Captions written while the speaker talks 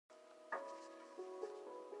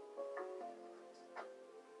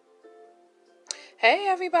Hey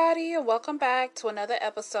everybody, and welcome back to another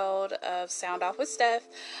episode of Sound Off with Steph.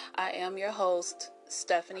 I am your host,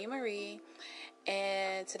 Stephanie Marie,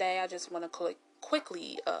 and today I just want to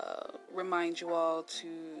quickly remind you all to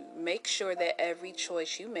make sure that every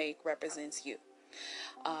choice you make represents you.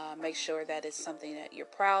 Make sure that it's something that you're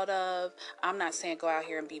proud of. I'm not saying go out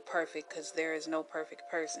here and be perfect, because there is no perfect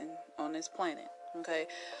person on this planet, okay?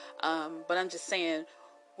 But I'm just saying,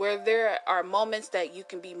 where there are moments that you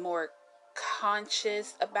can be more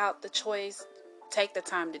conscious about the choice, take the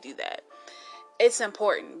time to do that. It's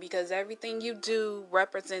important because everything you do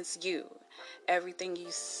represents you. Everything you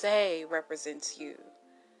say represents you.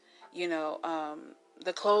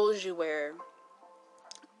 The clothes you wear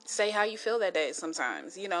say how you feel that day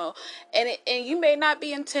sometimes, and you may not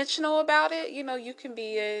be intentional about it. You can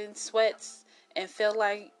be in sweats and feel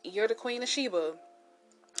like you're the Queen of Sheba,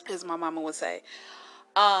 as my mama would say.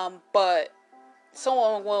 But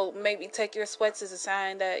someone will maybe take your sweats as a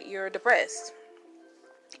sign that you're depressed.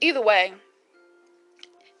 Either way,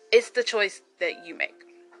 it's the choice that you make.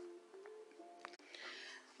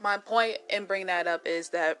 My point in bringing that up is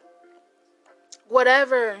that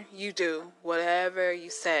whatever you do, whatever you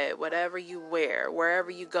say, whatever you wear,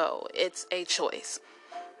 wherever you go, it's a choice.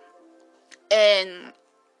 And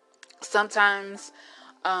sometimes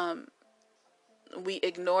we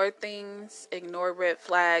ignore things, ignore red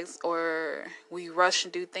flags, or we rush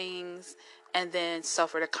and do things and then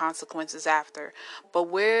suffer the consequences after. But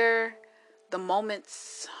where the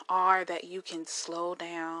moments are that you can slow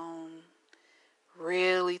down,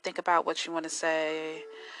 really think about what you want to say,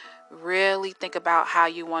 really think about how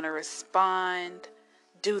you want to respond,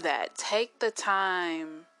 do that. Take the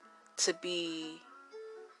time to be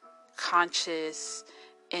conscious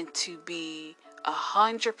and to be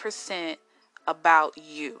 100% about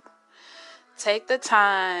you. Take the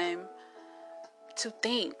time to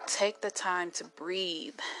think. Take the time to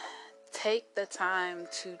breathe. Take the time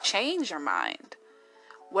to change your mind.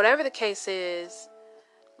 Whatever the case is,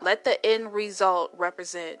 let the end result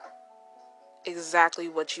represent exactly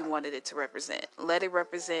what you wanted it to represent. Let it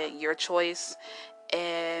represent your choice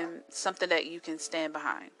and something that you can stand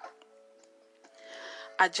behind.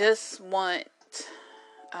 I just want,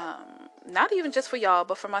 not even just for y'all,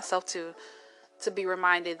 but for myself too, to be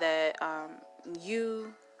reminded that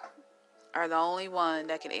you are the only one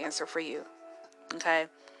that can answer for you. Okay?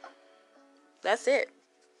 That's it.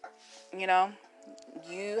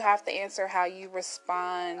 You have to answer how you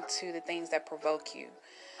respond to the things that provoke you.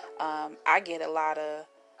 I get a lot of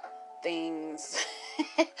things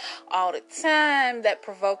all the time that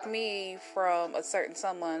provoke me from a certain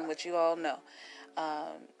someone, which you all know.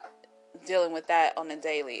 Dealing with that on the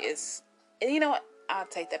daily is, and you know what? I'll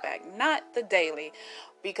take that back. Not the daily,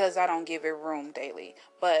 because I don't give it room daily.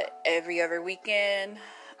 But every other weekend,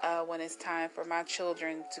 when it's time for my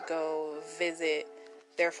children to go visit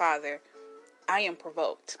their father, I am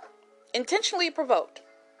provoked. Intentionally provoked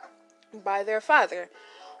by their father.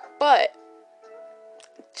 But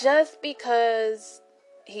just because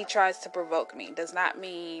he tries to provoke me does not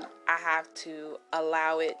mean I have to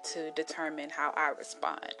allow it to determine how I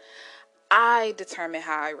respond. I determine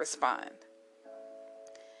how I respond.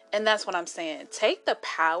 And that's what I'm saying. Take the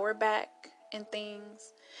power back in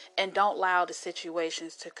things and don't allow the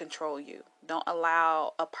situations to control you. Don't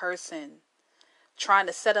allow a person trying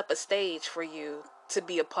to set up a stage for you to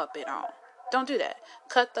be a puppet on. Don't do that.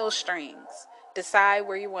 Cut those strings. Decide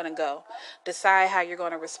where you want to go. Decide how you're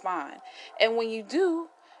going to respond. And when you do,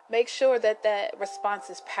 make sure that that response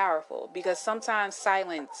is powerful, because sometimes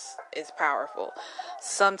silence is powerful.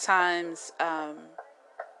 Sometimes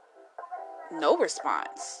no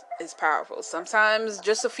response is powerful. Sometimes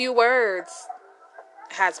just a few words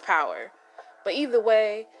has power. But either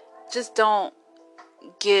way, just don't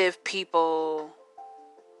give people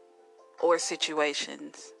or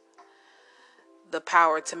situations the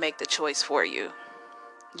power to make the choice for you.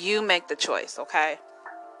 You make the choice, okay?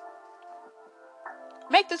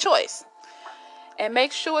 Make the choice. And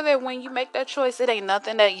make sure that when you make that choice, it ain't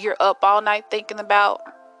nothing that you're up all night thinking about.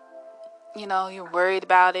 You're worried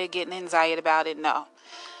about it, getting anxiety about it. No.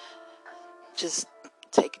 Just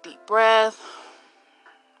take a deep breath.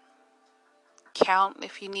 Count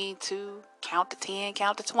if you need to. Count to 10,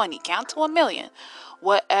 count to 20, count to 1,000,000.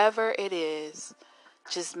 Whatever it is,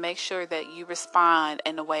 just make sure that you respond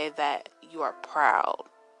in a way that you are proud.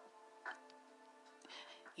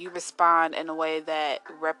 You respond in a way that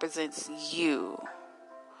represents you.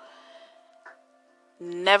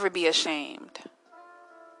 Never be ashamed.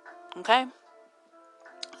 Okay?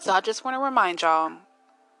 So I just want to remind y'all,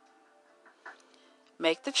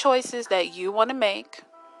 make the choices that you want to make.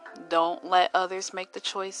 Don't let others make the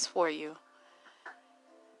choice for you.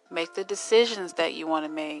 Make the decisions that you want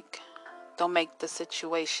to make. Don't make the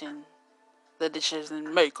situation the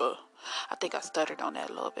decision maker. I think I stuttered on that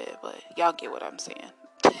a little bit, but y'all get what I'm saying.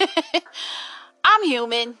 I'm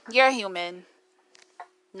human. You're human.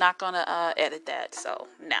 Not gonna edit that, so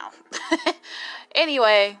no.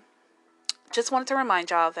 Anyway, just wanted to remind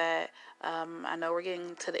y'all that I know we're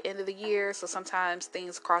getting to the end of the year, so sometimes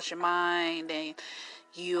things cross your mind and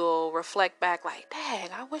you'll reflect back like, dang,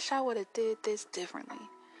 I wish I would have did this differently.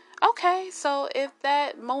 Okay, so if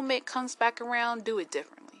that moment comes back around, do it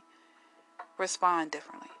differently. Respond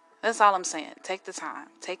differently. That's all I'm saying. Take the time.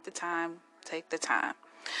 Take the time. Take the time.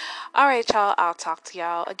 All right, y'all. I'll talk to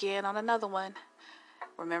y'all again on another one.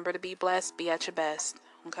 Remember to be blessed. Be at your best.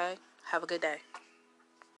 Okay? Have a good day.